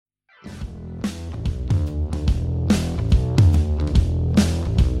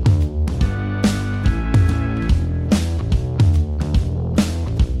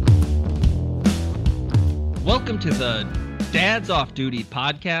to the Dad's Off Duty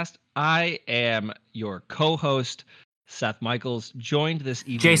podcast. I am your co-host, Seth Michaels, joined this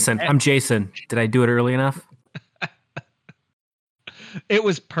evening. Jason, I'm Jason. Did I do it early enough? It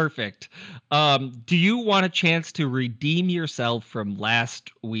was perfect. Do you want a chance to redeem yourself from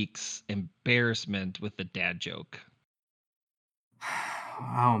last week's embarrassment with the dad joke?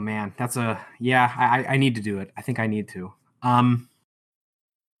 Oh man, I need to do it. I think I need to. Oh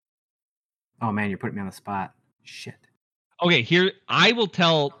man, you're putting me on the spot. Shit. Okay, here I will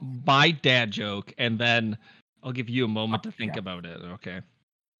tell my dad joke and then I'll give you a moment to think about it, okay?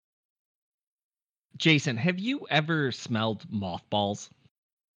 Jason, have you ever smelled mothballs?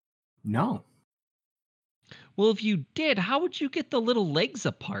 No. Well, if you did, how would you get the little legs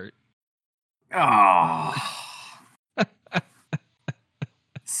apart? Oh.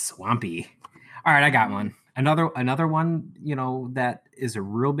 Swampy. All right, I got one. Another one, that is a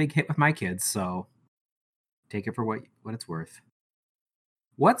real big hit with my kids, so take it for what it's worth.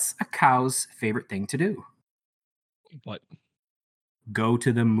 What's a cow's favorite thing to do? What? Go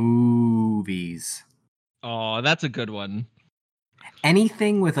to the movies. Oh, that's a good one.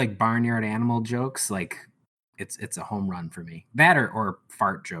 Anything with like barnyard animal jokes, like it's a home run for me. That or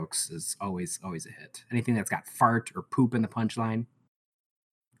fart jokes is always a hit. Anything that's got fart or poop in the punchline,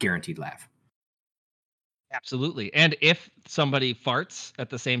 guaranteed laugh. Absolutely. And if somebody farts at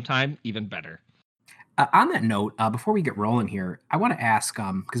the same time, even better. On that note, before we get rolling here, I want to ask,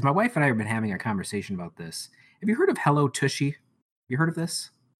 because my wife and I have been having a conversation about this. Have you heard of Hello Tushy? You heard of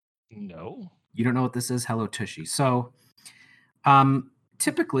this? No. You don't know what this is? Hello Tushy. So,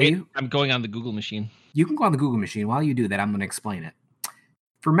 typically... Wait, I'm going on the Google machine. You can go on the Google machine. While you do that, I'm going to explain it.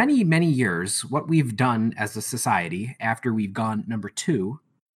 For many, many years, what we've done as a society after we've gone number 2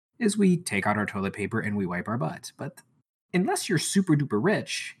 is we take out our toilet paper and we wipe our butt. But unless you're super duper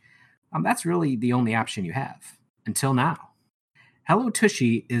rich, that's really the only option you have until now. Hello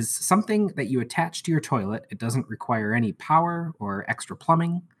Tushy is something that you attach to your toilet. It doesn't require any power or extra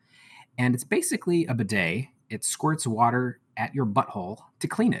plumbing. And it's basically a bidet. It squirts water at your butthole to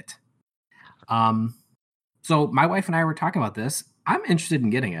clean it. So my wife and I were talking about this. I'm interested in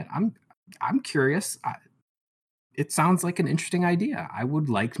getting it. I'm curious. It sounds like an interesting idea. I would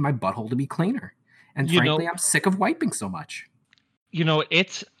like my butthole to be cleaner. And frankly, I'm sick of wiping so much.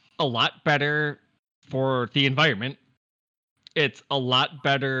 It's a lot better for the environment. It's a lot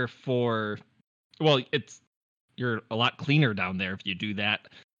better you're a lot cleaner down there if you do that.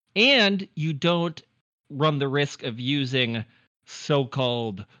 And you don't run the risk of using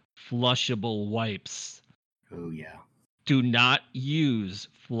so-called flushable wipes. Oh, yeah. Do not use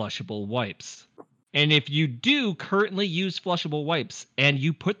flushable wipes. And if you do currently use flushable wipes and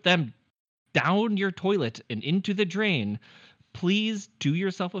you put them down your toilet and into the drain, please do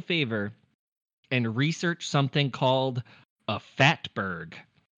yourself a favor and research something called a fatberg.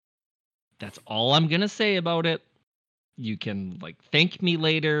 That's all I'm going to say about it. You can thank me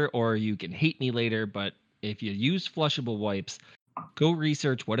later or you can hate me later, but if you use flushable wipes, go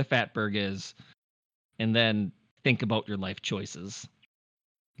research what a fatberg is and then think about your life choices.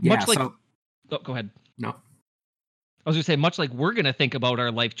 Yeah, go ahead. No. I was going to say, much like we're going to think about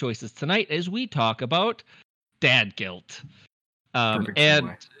our life choices tonight as we talk about dad guilt.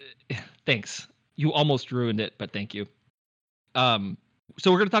 And thanks. You almost ruined it, but thank you. So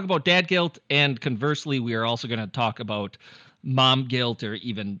we're going to talk about dad guilt, and conversely, we are also going to talk about mom guilt or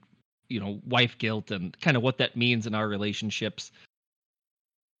even, wife guilt and kind of what that means in our relationships.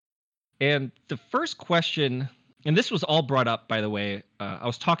 And the first question, and this was all brought up, by the way, I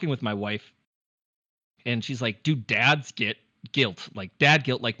was talking with my wife, and she's like, do dads get guilt? Like dad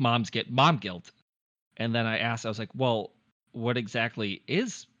guilt, like moms get mom guilt? And then I was like, well, what exactly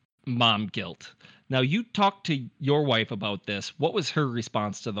is mom guilt? Now, you talked to your wife about this. What was her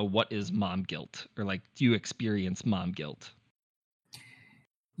response to the what is mom guilt? Or do you experience mom guilt?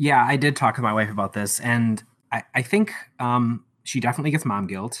 Yeah, I did talk to my wife about this, and I think she definitely gets mom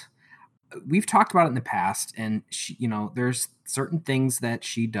guilt. We've talked about it in the past, and she, there's certain things that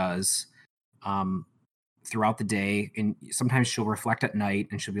she does throughout the day, and sometimes she'll reflect at night,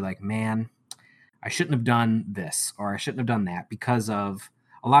 and she'll be like, man, I shouldn't have done this, or I shouldn't have done that, because of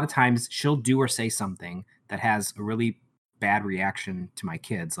a lot of times she'll do or say something that has a really bad reaction to my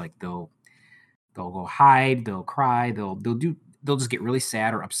kids. Like they'll go hide, they'll cry, they'll just get really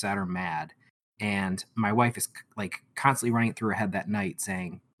sad or upset or mad. And my wife is constantly running it through her head that night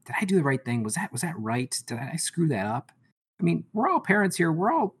saying, did I do the right thing? Was that right? Did I screw that up? I mean, we're all parents here.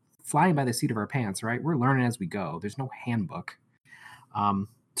 We're all flying by the seat of our pants, right? We're learning as we go. There's no handbook.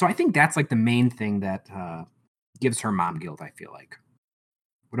 So I think that's the main thing that gives her mom guilt, I feel like.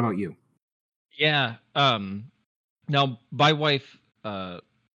 What about you? Yeah. Now, my wife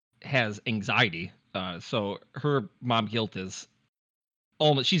has anxiety, so her mom guilt is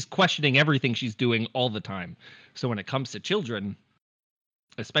almost she's questioning everything she's doing all the time. So when it comes to children,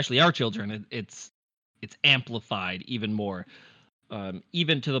 especially our children, it's amplified even more,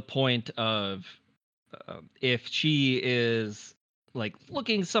 even to the point of if she is like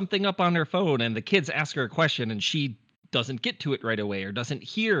looking something up on her phone and the kids ask her a question and she doesn't get to it right away or doesn't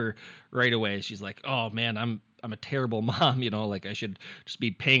hear right away, she's like, "Oh man, I'm a terrible mom, like I should just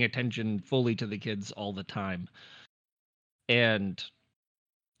be paying attention fully to the kids all the time." And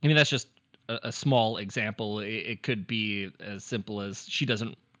I mean, that's just a small example. It could be as simple as she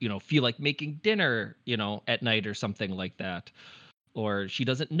doesn't, feel like making dinner, at night or something like that. Or she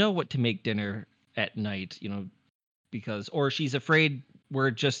doesn't know what to make dinner at night, because, or she's afraid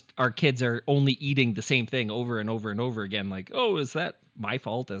we're just, our kids are only eating the same thing over and over and over again. Like, oh, is that my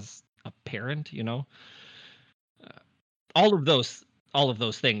fault as a parent, Uh, all of those, all of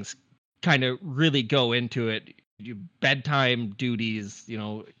those things kind of really go into it. Bedtime duties,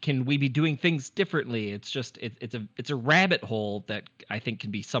 can we be doing things differently? It's just it's a rabbit hole that I think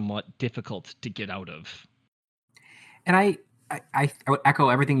can be somewhat difficult to get out of. And I would echo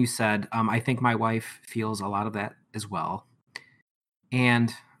everything you said. I think my wife feels a lot of that as well.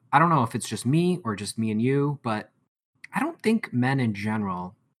 And I don't know if it's just me or just me and you, but I don't think men in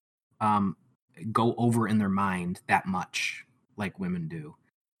general um, go over in their mind that much like women do.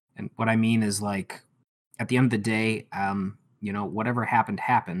 And what I mean is like at the end of the day, whatever happened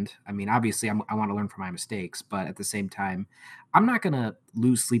happened. I mean, obviously, I want to learn from my mistakes, but at the same time, I'm not gonna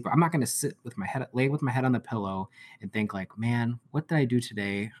lose sleep. I'm not gonna lay with my head on the pillow, and think like, man, what did I do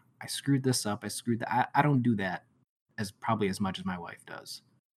today? I screwed this up. I screwed that. I don't do that as probably as much as my wife does.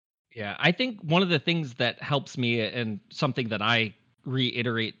 Yeah, I think one of the things that helps me and something that I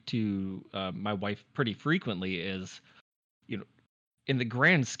reiterate to my wife pretty frequently is, you know, in the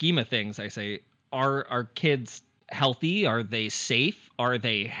grand scheme of things, I say, are our kids healthy? Are they safe? Are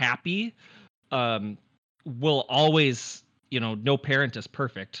they happy? Um, will always, no parent is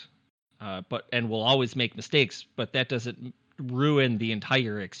perfect, but and will always make mistakes, but that doesn't ruin the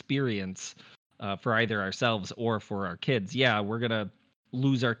entire experience for either ourselves or for our kids. Yeah, we're gonna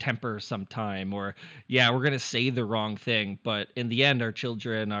lose our temper sometime, or yeah, we're gonna say the wrong thing, but in the end, our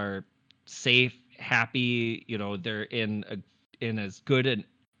children are safe, happy. They're in as good and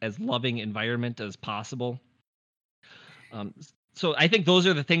as loving environment as possible. So I think those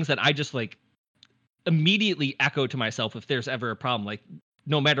are the things that I just like immediately echo to myself if there's ever a problem. Like,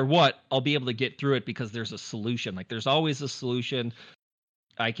 no matter what, I'll be able to get through it because there's a solution. Like, there's always a solution.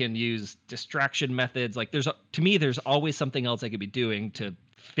 I can use distraction methods. Like, to me, there's always something else I could be doing to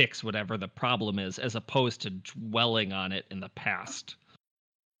fix whatever the problem is, as opposed to dwelling on it in the past.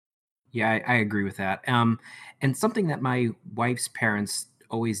 Yeah, I agree with that. And something that my wife's parents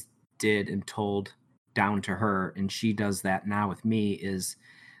always did and told down to her, and she does that now with me, is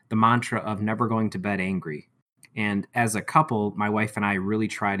the mantra of never going to bed angry. And as a couple, my wife and I really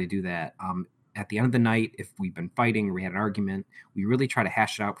try to do that. At the end of the night, if we've been fighting or we had an argument, we really try to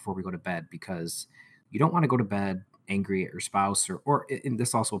hash it out before we go to bed because you don't want to go to bed angry at your spouse or and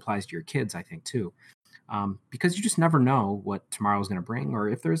this also applies to your kids, I think, too, because you just never know what tomorrow is going to bring or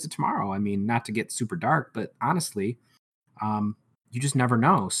if there is a tomorrow. I mean, not to get super dark, but honestly, you just never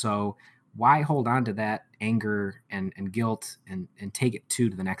know. So why hold on to that anger and guilt and take it to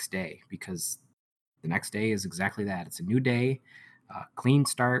the next day? Because the next day is exactly that. It's a new day, clean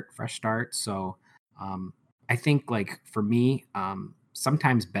start, fresh start. So um, I think like for me,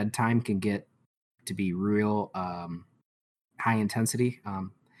 sometimes bedtime can get to be real high intensity.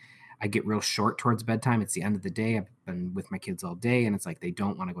 I get real short towards bedtime. It's the end of the day. I've been with my kids all day, and it's like they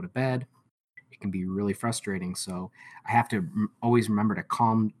don't want to go to bed. It can be really frustrating. So I have to always remember to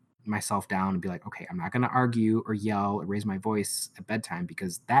calm myself down and be like, okay, I'm not going to argue or yell or raise my voice at bedtime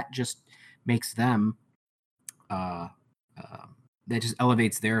because that just makes them, uh, uh, that just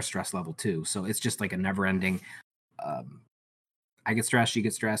elevates their stress level too. So it's just like a never ending. Um, I get stressed, you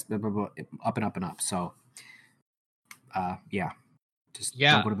get stressed, blah, blah, blah, up and up and up. So yeah, just don't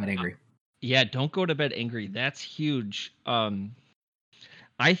Yeah. go to bed angry. Yeah, don't go to bed angry. That's huge.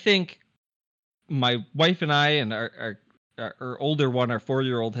 I think my wife and I and our older one, our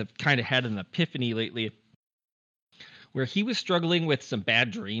 4-year-old, have kind of had an epiphany lately where he was struggling with some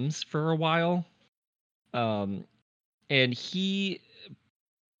bad dreams for a while. Um, and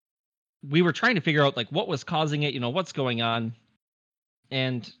we were trying to figure out like what was causing it, what's going on.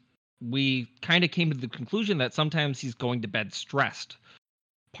 And we kind of came to the conclusion that sometimes he's going to bed stressed.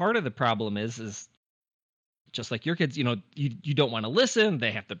 Part of the problem is just like your kids, you don't want to listen.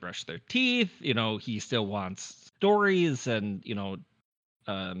 They have to brush their teeth. He still wants stories and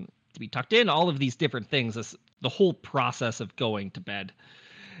to be tucked in, all of these different things, the whole process of going to bed.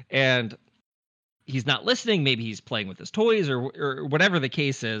 And he's not listening. Maybe he's playing with his toys or whatever the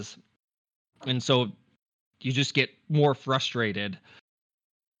case is. And so you just get more frustrated.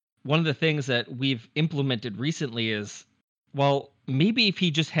 One of the things that we've implemented recently is, well, maybe if he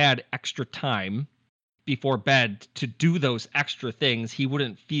just had extra time before bed to do those extra things, he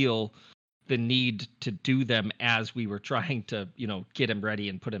wouldn't feel the need to do them as we were trying to, get him ready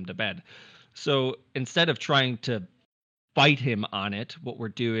and put him to bed. So instead of trying to fight him on it, what we're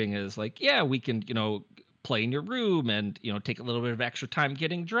doing is like, yeah, we can, play in your room and, take a little bit of extra time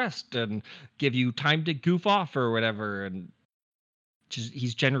getting dressed and give you time to goof off or whatever. And just,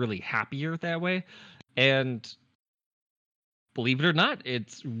 he's generally happier that way. And believe it or not,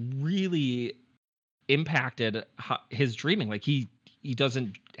 it's really impacted his dreaming. Like he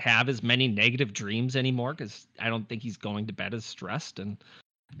doesn't have as many negative dreams anymore because I don't think he's going to bed as stressed. And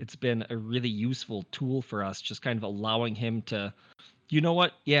it's been a really useful tool for us, just kind of allowing him to, you know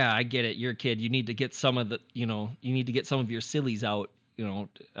what? Yeah, I get it. You're a kid. You need to get some of the, you need to get some of your sillies out.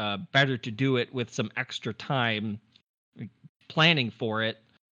 Better to do it with some extra time planning for it,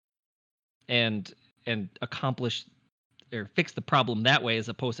 and accomplish or fix the problem that way, as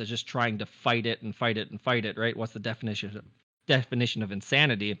opposed to just trying to fight it and fight it and fight it. Right? What's the definition of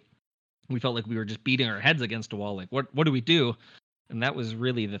insanity? We felt like we were just beating our heads against a wall. Like, what do we do? And that was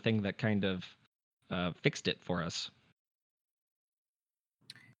really the thing that kind of fixed it for us.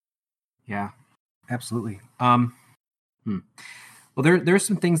 Yeah, absolutely. Well, there's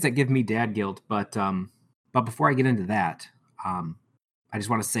some things that give me dad guilt, but before I get into that, I just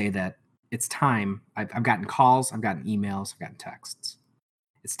want to say that it's time. I've gotten calls, I've gotten emails, I've gotten texts.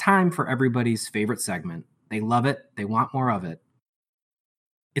 It's time for everybody's favorite segment. They love it. They want more of it.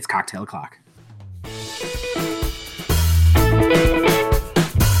 It's Cocktail O'Clock.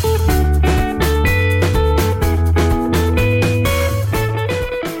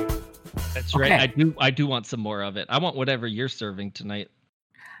 That's right. I do want some more of it. I want whatever you're serving tonight.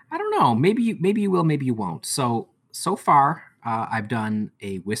 I don't know. Maybe you will. Maybe you won't. So far, I've done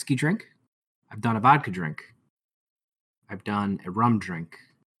a whiskey drink. I've done a vodka drink. I've done a rum drink.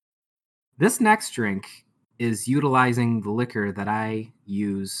 This next drink is utilizing the liquor that I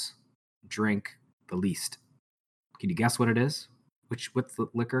drink the least. Can you guess what it is? What's the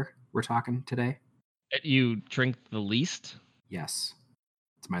liquor we're talking today? That you drink the least? Yes.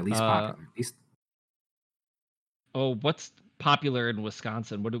 It's my least popular. Oh, what's popular in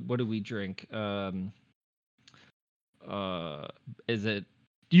Wisconsin? What do we drink? Is it?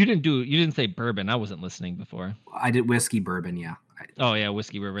 You didn't say bourbon. I wasn't listening before. I did whiskey bourbon. Yeah. Oh yeah,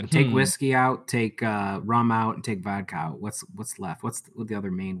 whiskey bourbon. Take whiskey out, take rum out, and take vodka out. What's left? What's the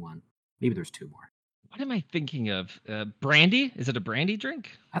other main one? Maybe there's two more. What am I thinking of? Brandy? Is it a brandy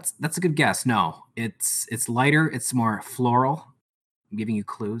drink? That's a good guess. No, it's lighter. It's more floral. I'm giving you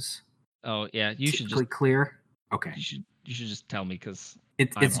clues. Oh yeah, you should just clear. Okay. You should just tell me because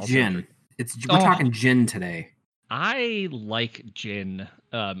it's gin. We're talking gin today. I like gin,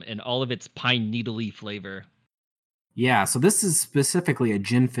 and all of its pine needle-y flavor. Yeah, so this is specifically a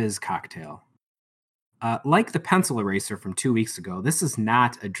gin fizz cocktail. Like the pencil eraser from 2 weeks ago, this is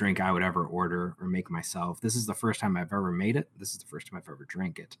not a drink I would ever order or make myself. This is the first time I've ever made it. This is the first time I've ever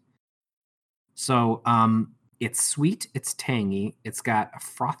drank it. So it's sweet, it's tangy, it's got a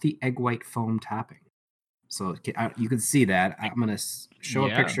frothy egg white foam topping. So you can see that. I'm gonna show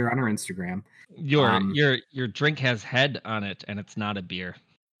a picture on our Instagram. Your drink has head on it, and it's not a beer.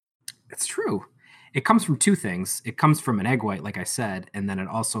 It's true. It comes from two things. It comes from an egg white, like I said, and then it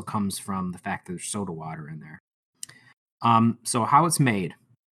also comes from the fact that there's soda water in there. So how it's made: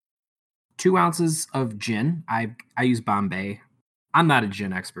 2 ounces of gin. I use Bombay. I'm not a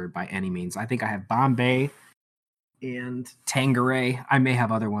gin expert by any means. I think I have Bombay and Tanqueray. I may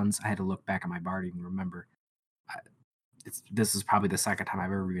have other ones. I had to look back at my bar to even remember. This is probably the second time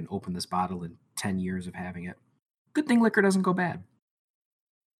I've ever even opened this bottle in 10 years of having it. Good thing liquor doesn't go bad.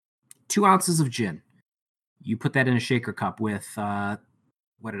 2 ounces of gin. You put that in a shaker cup with,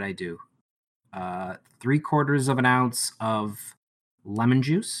 what did I do? 3/4 of an ounce of lemon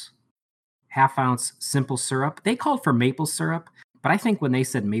juice, 1/2 ounce simple syrup. They called for maple syrup, but I think when they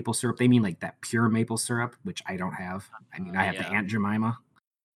said maple syrup, they mean like that pure maple syrup, which I don't have. I mean, I have the Aunt Jemima.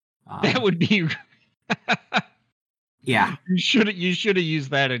 That would be... Yeah, you should have used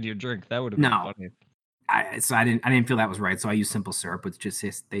that in your drink. That would have been funny. I didn't feel that was right, so I used simple syrup, which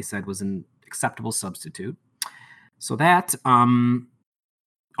just they said was an acceptable substitute. So that and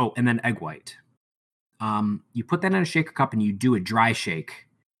then egg white. You put that in a shaker cup and you do a dry shake.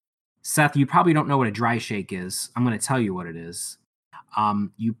 Seth, you probably don't know what a dry shake is. I'm going to tell you what it is.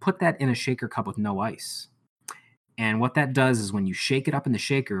 You put that in a shaker cup with no ice. And what that does is when you shake it up in the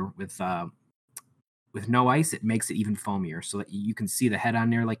shaker with no ice, it makes it even foamier so that you can see the head on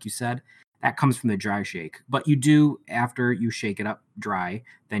there, like you said. That comes from the dry shake. But you do, after you shake it up dry,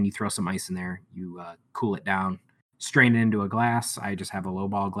 then you throw some ice in there, you cool it down, strain it into a glass. I just have a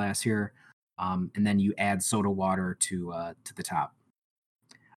lowball glass here. And then you add soda water to the top.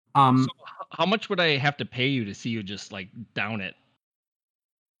 So how much would I have to pay you to see you just like down it?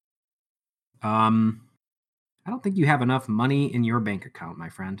 I don't think you have enough money in your bank account, my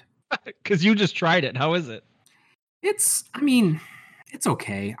friend. Because you just tried it. How is it? I mean, it's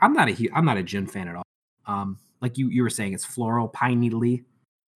okay. I'm not a gin fan at all. Like you were saying, it's floral, pine needly.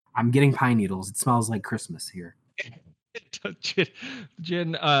 I'm getting pine needles. It smells like Christmas here. gin,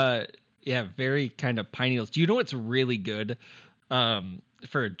 gin, yeah, very kind of piney notes. Do you know what's really good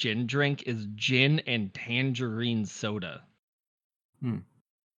for a gin drink is gin and tangerine soda.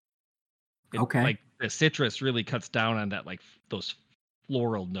 Okay. Like the citrus really cuts down on that, like those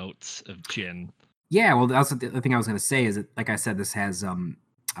floral notes of gin. Yeah, well, that's the thing I was going to say is that, like I said, this has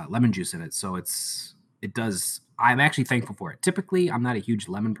lemon juice in it, so it does. I'm actually thankful for it. Typically, I'm not a huge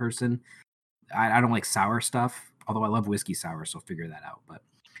lemon person. I don't like sour stuff, although I love whiskey sour, so figure that out. But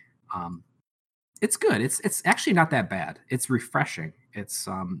it's good. It's actually not that bad. It's refreshing. It's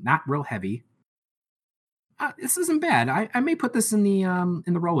not real heavy. This isn't bad. I may put this in the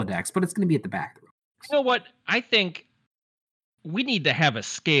Rolodex, but it's going to be at the back. You know what? I think we need to have a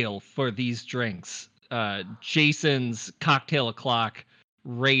scale for these drinks. Jason's cocktail o'clock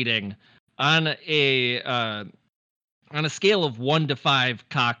rating on a scale of 1 to 5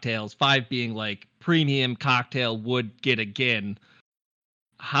 cocktails, 5 being like premium cocktail would get again.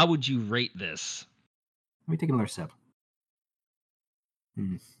 How would you rate this? Let me take another sip.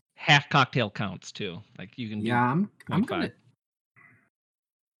 Half cocktail counts too. Like you can do. Yeah, I'm gonna.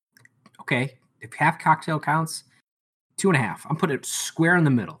 Okay, if half cocktail counts, 2.5. I'm putting it square in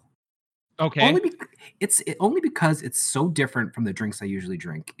the middle. Okay. Only because it's so different from the drinks I usually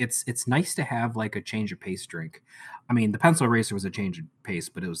drink. It's nice to have like a change of pace drink. I mean, the pencil eraser was a change of pace,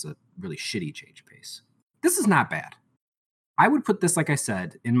 but it was a really shitty change of pace. This is not bad. I would put this, like I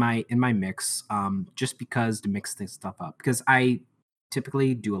said, in my mix, just because to mix this stuff up. Because I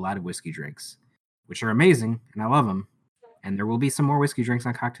typically do a lot of whiskey drinks, which are amazing, and I love them. And there will be some more whiskey drinks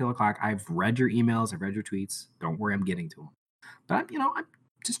on Cocktail O'Clock. I've read your emails. I've read your tweets. Don't worry, I'm getting to them. But I'm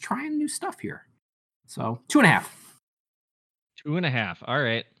just trying new stuff here. So 2.5. 2.5. All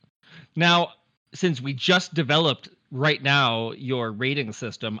right. Now, since we just developed right now your rating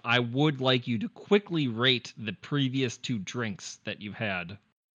system, I would like you to quickly rate the previous 2 drinks that you've had.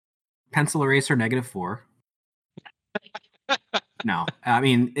 Pencil eraser -4. No, I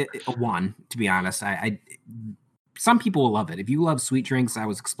mean a 1. To be honest, I some people will love it. If you love sweet drinks, I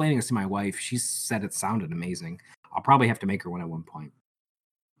was explaining this to my wife. She said it sounded amazing. I'll probably have to make her one at one point.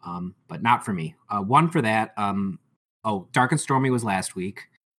 But not for me. 1 for that. Dark and Stormy was last week.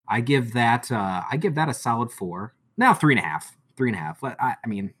 I give that a solid 4. Now 3.5. 3.5. I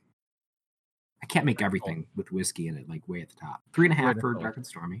mean, I can't make everything with whiskey in it like way at the top. 3.5 for Dark and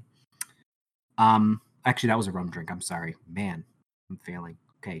Stormy. Actually, that was a rum drink. I'm sorry, man. I'm failing.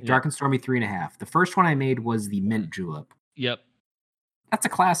 Okay, yep. Dark and Stormy 3.5. The first one I made was the mint julep. Yep. That's a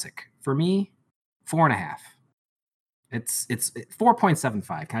classic for me. 4.5. It's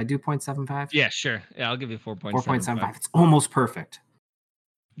 4.75. Can I do 0.75? Yeah, sure. Yeah, I'll give you 4.75. 4.75. It's almost perfect.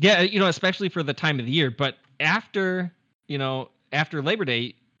 Yeah, especially for the time of the year. But after Labor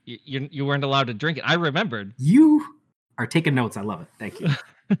Day, you weren't allowed to drink it. I remembered. You are taking notes. I love it. Thank you.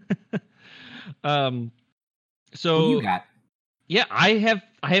 So what you got? Yeah, I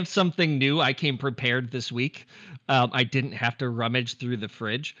have something new. I came prepared this week. I didn't have to rummage through the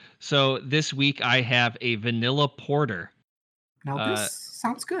fridge. So this week I have a vanilla porter. Now this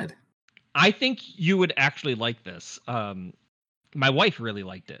sounds good. I think you would actually like this. My wife really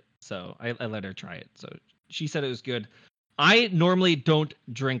liked it, so I let her try it. So she said it was good. I normally don't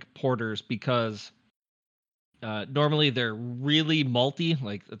drink porters because normally they're really malty.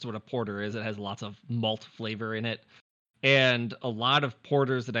 Like that's what a porter is. It has lots of malt flavor in it. And a lot of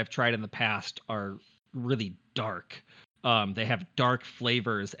porters that I've tried in the past are really dark. They have dark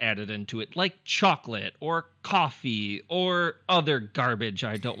flavors added into it, like chocolate or coffee or other garbage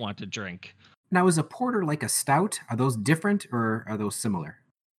I don't want to drink. Now, is a porter like a stout? Are those different or are those similar?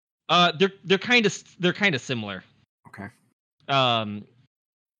 They're kind of similar. Okay.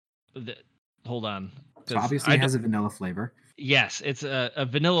 Hold on. So obviously, it has a vanilla flavor. Yes, it's a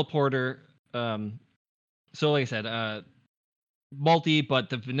vanilla porter. So like I said, malty, but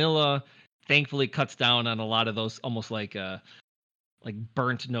the vanilla thankfully cuts down on a lot of those almost like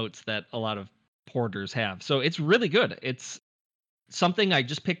burnt notes that a lot of porters have. So it's really good. It's something I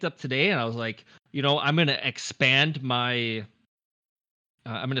just picked up today, and I was like, I'm gonna expand my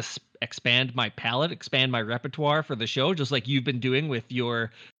expand my palette, expand my repertoire for the show, just like you've been doing with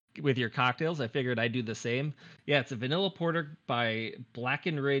your cocktails. I figured I'd do the same. Yeah, it's a vanilla porter by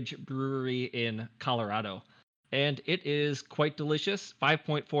Blacken Ridge Brewery in Colorado, and it is quite delicious.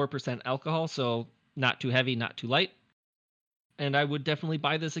 5.4% alcohol, so not too heavy, not too light. And I would definitely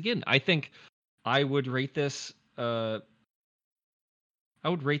buy this again. I think I would rate this. I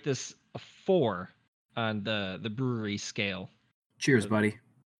would rate this a 4 on the brewery scale. Cheers, buddy.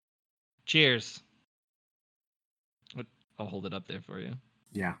 Cheers. I'll hold it up there for you.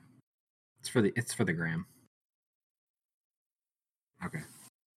 Yeah. It's for the gram. Okay.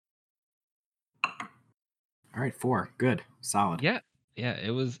 All right, 4. Good. Solid. Yeah. Yeah, it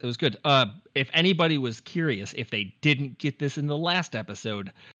was good. If anybody was curious if they didn't get this in the last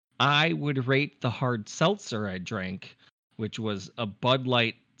episode, I would rate the hard seltzer I drank, which was a Bud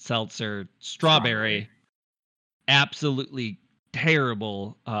Light seltzer strawberry. Absolutely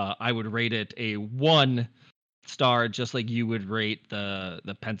terrible. I would rate it a 1 star, just like you would rate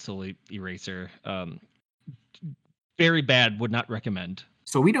the pencil eraser. Very bad. Would not recommend.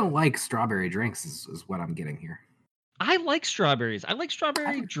 So we don't like strawberry drinks, is what I'm getting here. I like strawberries. I like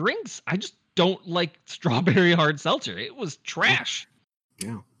strawberry drinks. I just don't like strawberry hard seltzer. It was trash.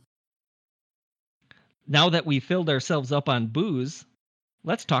 Yeah. Now that we filled ourselves up on booze,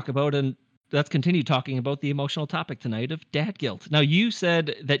 let's continue talking about the emotional topic tonight of dad guilt. Now, you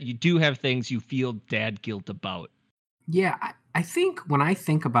said that you do have things you feel dad guilt about. Yeah, I think when I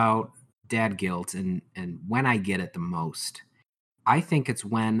think about dad guilt and when I get it the most, I think it's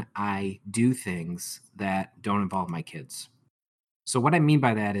when I do things that don't involve my kids. So what I mean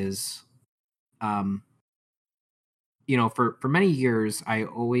by that is, for many years, I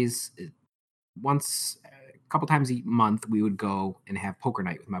always once a couple times a month we would go and have poker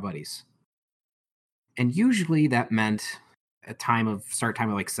night with my buddies, and usually that meant start time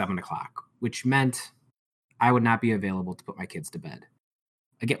of like 7 o'clock, which meant I would not be available to put my kids to bed.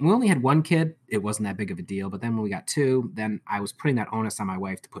 Again, we only had one kid. It wasn't that big of a deal. But then when we got 2, then I was putting that onus on my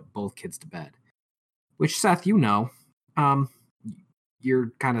wife to put both kids to bed, which, Seth, um,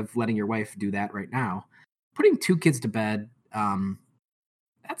 you're kind of letting your wife do that right now. Putting 2 kids to bed,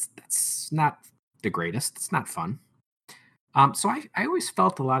 that's not the greatest. It's not fun. So I always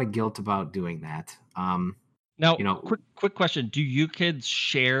felt a lot of guilt about doing that. Now, quick question. Do you kids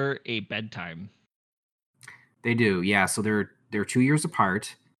share a bedtime? They do, yeah. So they're 2 years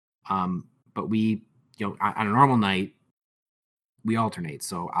apart, but we, on a normal night, we alternate.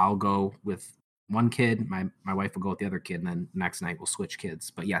 So I'll go with one kid, my wife will go with the other kid, and then the next night we'll switch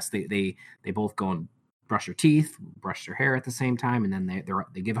kids. But yes, they both go and brush their teeth, brush their hair at the same time, and then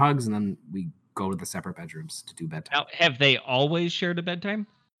they give hugs, and then we go to the separate bedrooms to do bedtime. Now, have they always shared a bedtime?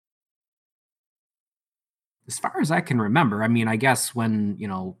 As far as I can remember, I mean, I guess when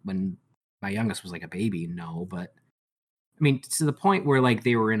my youngest was like a baby, no, but I mean, to the point where like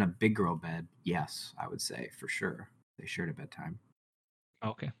they were in a big girl bed, yes, I would say for sure they shared a bedtime.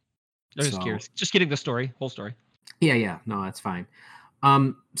 Okay, I'm just curious. Just getting the whole story. Yeah, no, that's fine.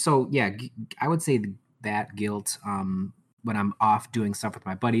 So yeah, I would say that guilt when I'm off doing stuff with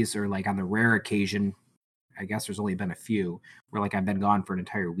my buddies, or like on the rare occasion, I guess there's only been a few where like I've been gone for an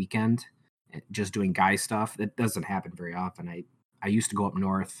entire weekend just doing guy stuff. That doesn't happen very often. I used to go up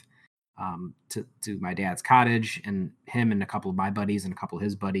north to my dad's cottage, and him and a couple of my buddies and a couple of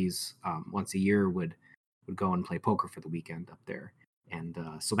his buddies once a year would go and play poker for the weekend up there. And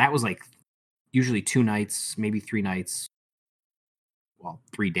so that was like usually 2 nights, maybe 3 nights, well,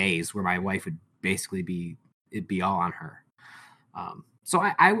 3 days, where my wife would basically it'd be all on her. So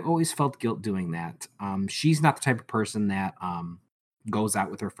I always felt guilt doing that. She's not the type of person that goes out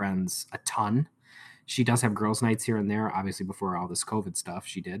with her friends a ton. She does have girls' nights here and there. Obviously, before all this COVID stuff,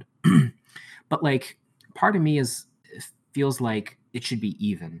 she did. But like, part of me feels like it should be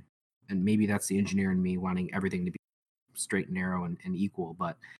even, and maybe that's the engineer in me wanting everything to be straight and narrow and equal.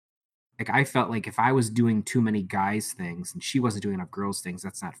 But like, I felt like if I was doing too many guys things and she wasn't doing enough girls things,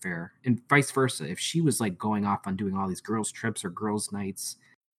 that's not fair. And vice versa. If she was like going off on doing all these girls trips or girls nights,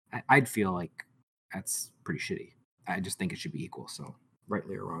 I'd feel like that's pretty shitty. I just think it should be equal. So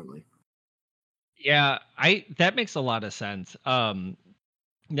rightly or wrongly. Yeah, that makes a lot of sense.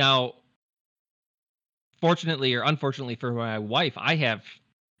 Now, fortunately or unfortunately for my wife, I have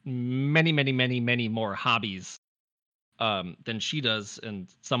many, many, many, many more hobbies than she does, and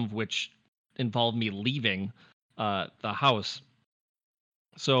some of which involve me leaving the house.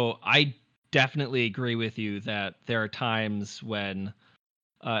 So I definitely agree with you that there are times when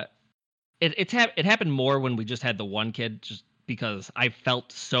uh, it happened more when we just had the one kid, just because I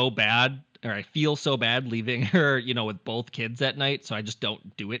felt so bad, or I feel so bad leaving her, with both kids at night. So I just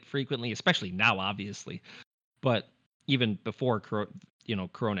don't do it frequently, especially now, obviously. But even before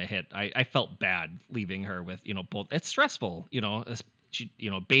Corona hit, I felt bad leaving her with both. It's stressful,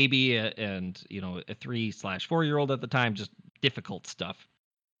 baby, and a 3/4 year old at the time, just difficult stuff.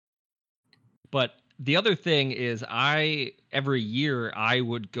 But the other thing is, I every year I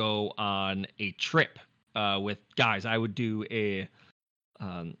would go on a trip with guys. Um,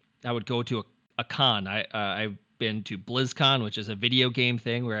 I would go to a con. I've been to BlizzCon, which is a video game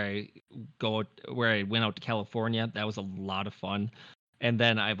thing where I went out to California. That was a lot of fun. And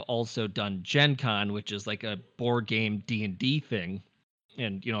then I've also done Gen Con, which is like a board game D&D thing.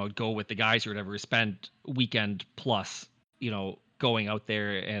 And I'd go with the guys or whatever, spend weekend plus, going out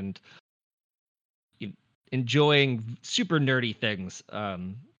there and you enjoying super nerdy things.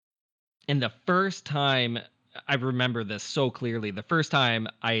 And the first time, I remember this so clearly, the first time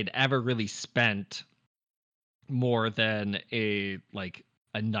I had ever really spent more than a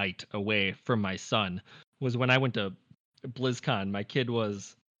night away from my son was when I went to BlizzCon. My kid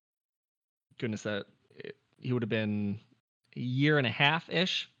was, goodness, he would have been a year and a half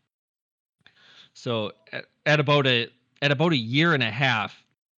ish. So at about a year and a half,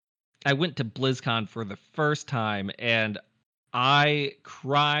 I went to BlizzCon for the first time, and I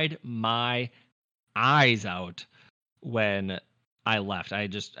cried my eyes out when I left. I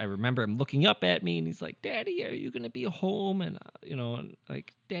remember him looking up at me, and he's like, "Daddy, are you gonna be home?" And and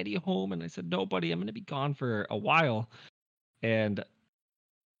like, "Daddy, home?" And I said, "No, buddy, I'm gonna be gone for a while." And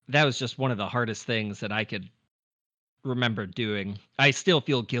that was just one of the hardest things that I could remember doing. I still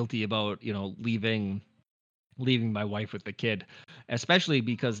feel guilty about leaving my wife with the kid, especially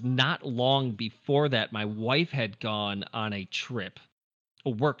because not long before that, my wife had gone on a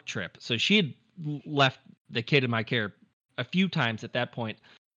work trip. So she had left the kid in my care a few times at that point,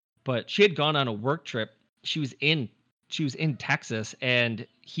 but she had gone on a work trip. She was in Texas, and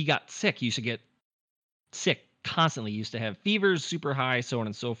he got sick. He used to get sick constantly. He used to have fevers super high, so on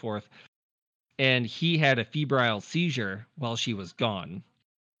and so forth. And he had a febrile seizure while she was gone.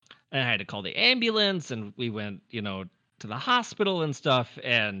 And I had to call the ambulance, and we went, to the hospital and stuff.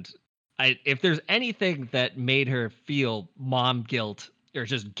 And if there's anything that made her feel mom guilt, or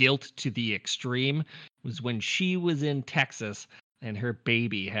just guilt to the extreme, was when she was in Texas and her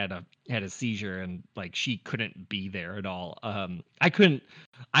baby had a seizure, and like she couldn't be there at all.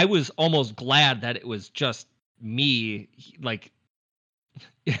 I was almost glad that it was just me. Like,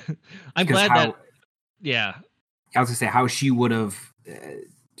 I'm Because glad that, how yeah. I was gonna say how she would have,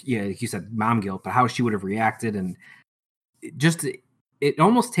 yeah, like you said, mom guilt, but how she would have reacted, and just it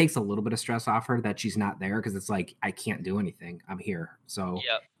almost takes a little bit of stress off her that she's not there because it's like I can't do anything. I'm here, so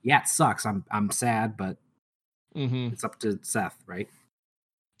Yep. yeah, it sucks. I'm sad, but Hmm. it's up to Seth, right?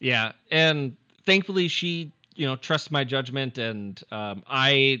 Yeah, and thankfully she, trusts my judgment, and uh,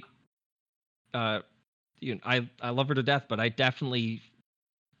 I love her to death, but I definitely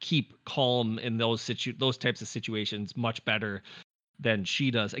keep calm in those types of situations much better than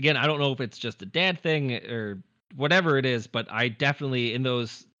she does. Again, I don't know if it's just a dad thing or whatever it is, but I definitely, in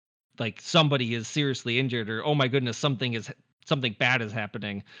those, like, somebody is seriously injured, or oh my goodness, something bad is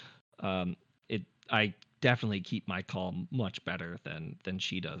happening. Um, it I definitely keep my calm much better than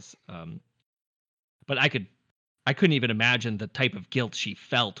she does. But I couldn't even imagine the type of guilt she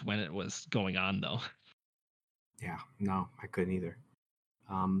felt when it was going on, though. Yeah, no, I couldn't either.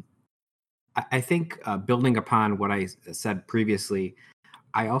 Um, I think building upon what I said previously,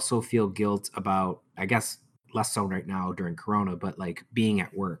 I also feel guilt about, I guess, less so right now during Corona, but like being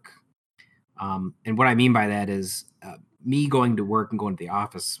at work. And what I mean by that is me going to work and going to the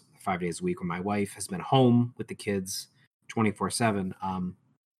office 5 days a week when my wife has been home with the kids 24/7,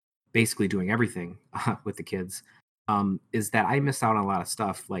 basically doing everything with the kids, is that I miss out on a lot of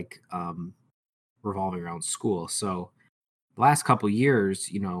stuff like revolving around school. So the last couple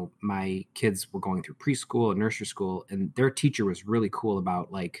years, my kids were going through preschool and nursery school, and their teacher was really cool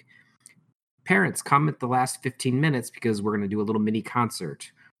about like, parents come at the last 15 minutes because we're going to do a little mini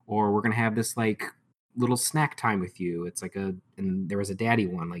concert, or we're going to have this like little snack time with you. It's like and there was a daddy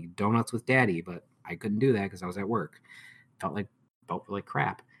one, like donuts with daddy, but I couldn't do that because I was at work. Felt like, felt like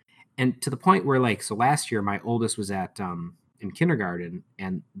crap. And to the point where, like, so last year my oldest was at in kindergarten,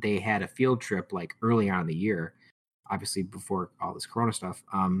 and they had a field trip like early on in the year, obviously before all this Corona stuff.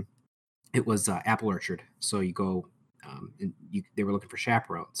 It was apple orchard. So you go, and they were looking for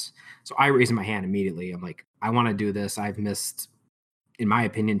chaperones. So I raised my hand immediately. I'm like, I want to do this. I've missed in my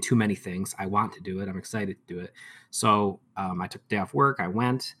opinion, too many things. I want to do it. I'm excited to do it. So I took the day off work. I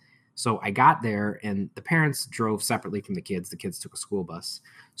went. So I got there, and the parents drove separately from the kids. The kids took a school bus.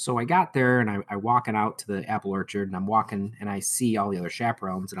 So I got there, and I walking out to the apple orchard, and I'm walking, and I see all the other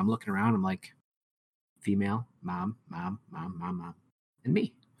chaperones, and I'm looking around. I'm like, female, mom, mom, mom, mom, mom, and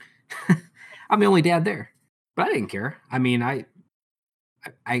me. I'm the only dad there, but I didn't care. I mean, I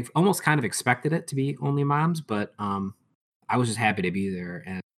almost kind of expected it to be only moms, but I was just happy to be there,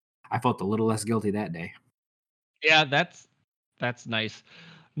 and I felt a little less guilty that day. Yeah, that's nice.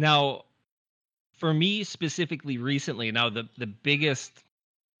 Now, for me specifically recently, now the biggest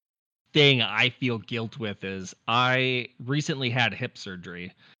thing I feel guilt with is I recently had hip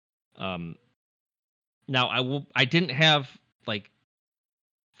surgery. Um, Now I didn't have like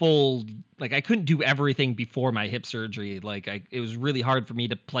full like I couldn't do everything before my hip surgery. Like it was really hard for me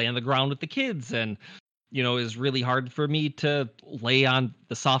to play on the ground with the kids, and it was really hard for me to lay on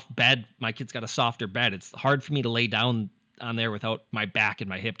the soft bed. My kid's got a softer bed. It's hard for me to lay down on there without my back and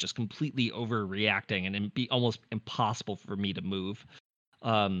my hip just completely overreacting, and it'd be almost impossible for me to move.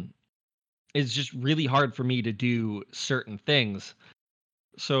 Um it's just really hard for me to do certain things.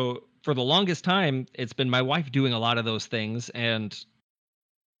 So for the longest time, it's been my wife doing a lot of those things, and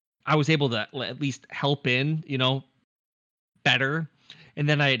I was able to at least help in, better. And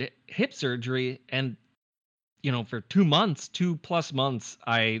then I had hip surgery, and for 2 months, 2 plus months,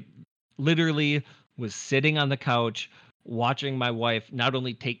 I literally was sitting on the couch watching my wife not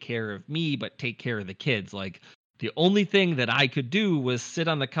only take care of me, but take care of the kids. Like the only thing that I could do was sit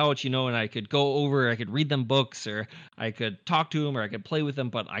on the couch, and I could go over, I could read them books, or I could talk to them, or I could play with them,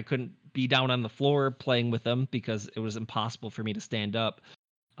 but I couldn't be down on the floor playing with them because it was impossible for me to stand up.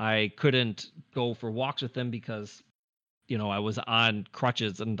 I couldn't go for walks with them because I was on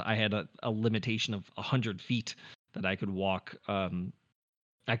crutches and I had a limitation of 100 feet that I could walk.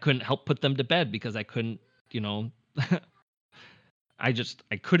 I couldn't help put them to bed because I couldn't, you know,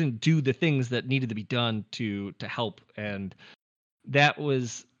 I couldn't do the things that needed to be done to help, and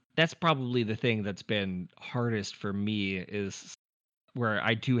that's probably the thing that's been hardest for me is where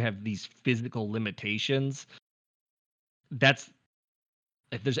I do have these physical limitations. That's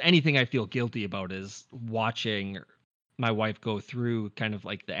if there's anything I feel guilty about is watching my wife go through kind of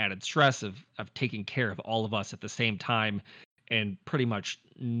like the added stress of taking care of all of us at the same time, and pretty much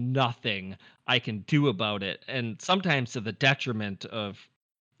nothing I can do about it. And sometimes to the detriment of,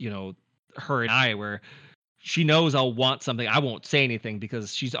 you know, her and I, where she knows I'll want something. I won't say anything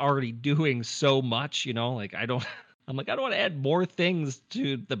because she's already doing so much, like I don't I'm like, I don't want to add more things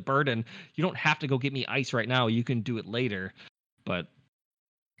to the burden. You don't have to go get me ice right now. You can do it later. But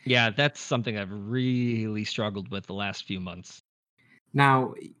yeah, that's something I've really struggled with the last few months.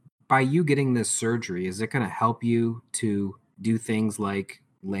 Now, by you getting this surgery, is it going to help you to do things like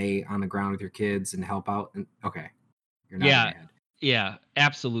lay on the ground with your kids and help out? And okay, you're nodding Yeah. your head. Yeah,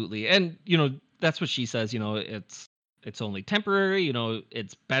 absolutely. And that's what she says, it's only temporary,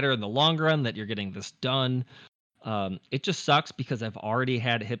 it's better in the long run that you're getting this done. It just sucks because I've already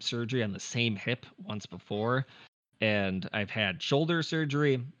had hip surgery on the same hip once before, and I've had shoulder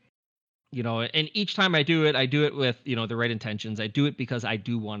surgery. And each time I do it with, the right intentions. I do it because I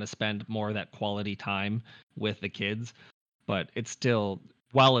do want to spend more of that quality time with the kids, but it's still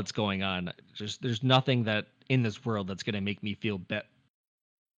while it's going on, there's nothing that in this world that's going to make me feel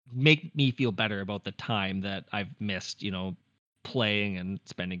better about the time that I've missed, playing and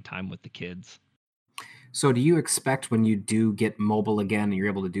spending time with the kids. So, do you expect when you do get mobile again and you're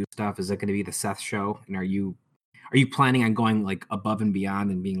able to do stuff, is it going to be the Seth show? And are you planning on going like above and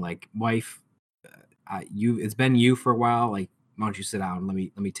beyond and being like, wife, you it's been you for a while. Like, why don't you sit down? Let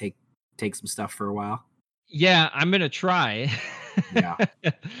me take some stuff for a while. Yeah, I'm gonna try. Yeah,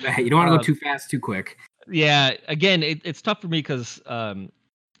 you don't want to go um, too fast, too quick. yeah, again, it's tough for me because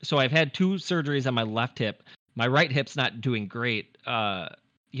so I've had two surgeries on my left hip. My right hip's not doing great, and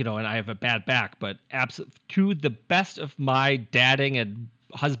I have a bad back. But to the best of my dadding and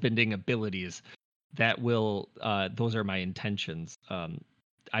husbanding abilities, those are my intentions.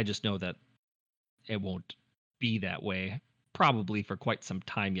 I just know that it won't be that way probably for quite some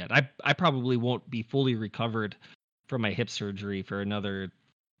time yet. I probably won't be fully recovered from my hip surgery for another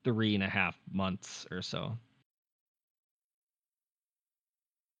 3.5 months or so.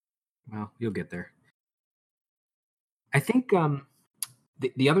 Well, you'll get there. I think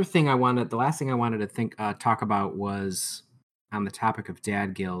the other thing the last thing I wanted to talk about was on the topic of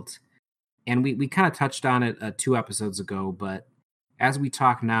dad guilt, and we kind of touched on it 2 episodes ago. But as we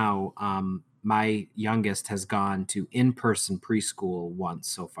talk now, my youngest has gone to in person preschool once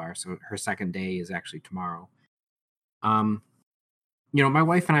so far, so her second day is actually tomorrow. Um, My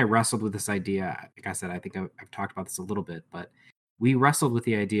wife and I wrestled with this idea. Like I said, I think I've talked about this a little bit, but we wrestled with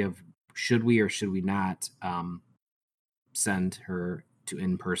the idea of should we or should we not send her to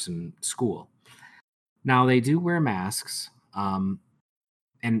in-person school. Now they do wear masks,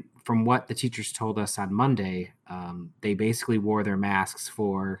 and from what the teachers told us on Monday, they basically wore their masks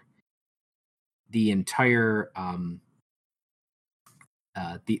for the entire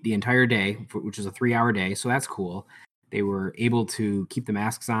the entire day, which is a 3-hour day. So that's cool. They were able to keep the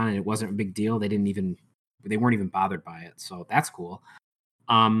masks on, and it wasn't a big deal. They weren't even bothered by it. So that's cool.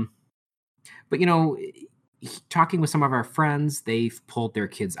 Um, but talking with some of our friends, they've pulled their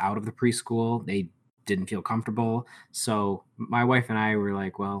kids out of the preschool. They didn't feel comfortable. So my wife and I were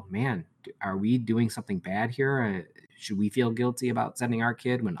like, well, man, are we doing something bad here? Should we feel guilty about sending our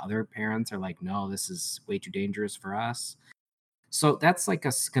kid when other parents are like, no, this is way too dangerous for us? So that's like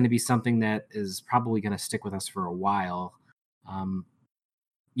us going to be something that is probably going to stick with us for a while. Um,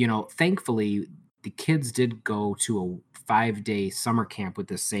 Thankfully, the kids did go to a 5-day summer camp with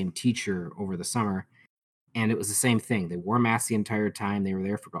the same teacher over the summer, and it was the same thing. They wore masks the entire time. They were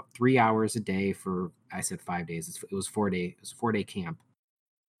there for about 3 hours a day for, I said 5 days. It was 4 day. It was a 4-day camp.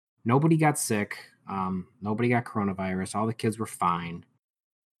 Nobody got sick. Nobody got coronavirus. All the kids were fine.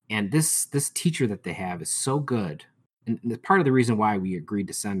 And this teacher that they have is so good. And part of the reason why we agreed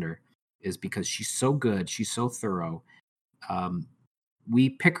to send her is because she's so good. She's so thorough. Um, we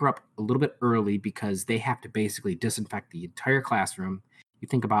pick her up a little bit early because they have to basically disinfect the entire classroom. You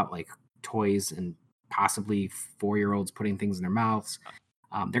think about like toys and possibly 4-year-olds putting things in their mouths.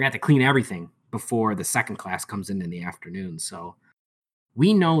 They're gonna have to clean everything before the second class comes in the afternoon. So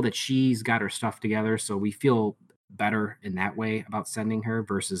we know that she's got her stuff together, so we feel better in that way about sending her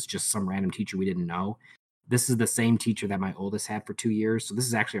versus just some random teacher we didn't know. This is the same teacher that my oldest had for 2 years, so this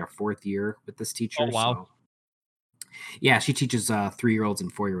is actually our 4th year with this Oh teacher. wow. So yeah, she teaches 3-year-olds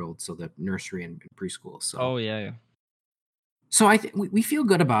and 4-year-olds, so the nursery and preschool. So Oh yeah, yeah. so I think we feel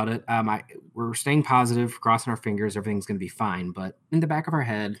good about it. We're staying positive, crossing our fingers, everything's going to be fine. But in the back of our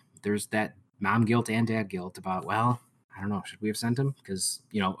head, there's that mom guilt and dad guilt about, well, I don't know, should we have sent him? Because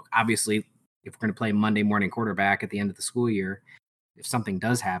obviously, if we're going to play Monday morning quarterback at the end of the school year, if something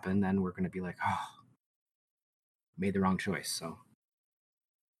does happen, then we're going to be like, oh, made the wrong choice. So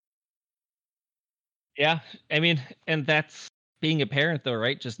Yeah, I mean, and that's being a parent though,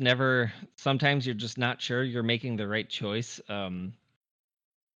 right? Just never sometimes you're just not sure you're making the right choice. You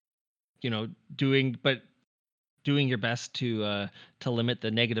know, doing your best to limit the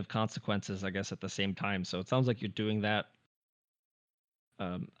negative consequences, I guess, at the same time. So it sounds like you're doing that.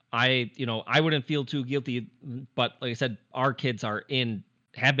 I wouldn't feel too guilty, but like I said, our kids have been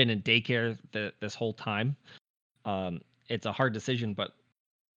in daycare this whole time. It's a hard decision, but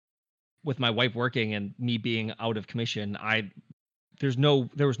with my wife working and me being out of commission, there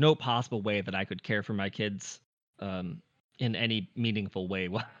was no possible way that I could care for my kids in any meaningful way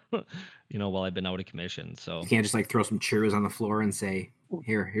while while I've been out of commission. you So can't just like throw some Cheerios on the floor and say,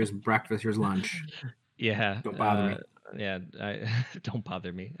 here's breakfast, here's lunch. yeah, Don't bother me. yeah, don't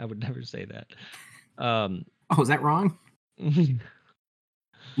bother me. I would never say that. Um, Oh, is that wrong?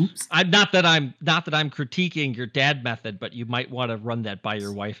 Oops. I'm not that I'm critiquing your dad method, but you might want to run that by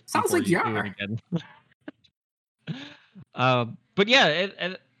your wife Sounds before like you you do it are. again. But yeah,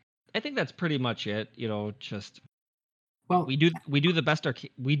 and I think that's pretty much it. Just Well, we do the best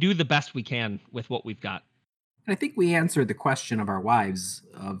we do the best we can with what we've got. I think we answered the question of our wives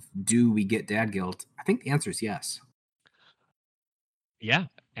of do we get dad guilt? I think the answer is yes. Yeah,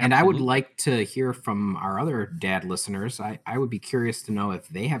 And I would absolutely. like to hear from our other dad listeners. I would be curious to know if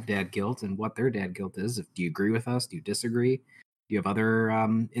they have dad guilt and what their dad guilt is. If do you agree with us? Do you disagree? Do you have other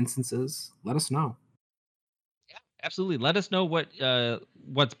instances? Let us know. Absolutely. Let us know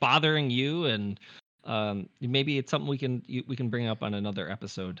what's bothering you, and maybe it's something we can bring up on another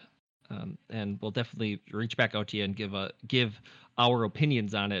episode. And we'll definitely reach back out to you and give our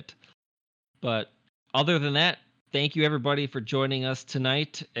opinions on it. But other than that, thank you everybody for joining us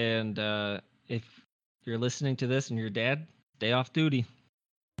tonight. And if you're listening to this and your dad, stay off duty.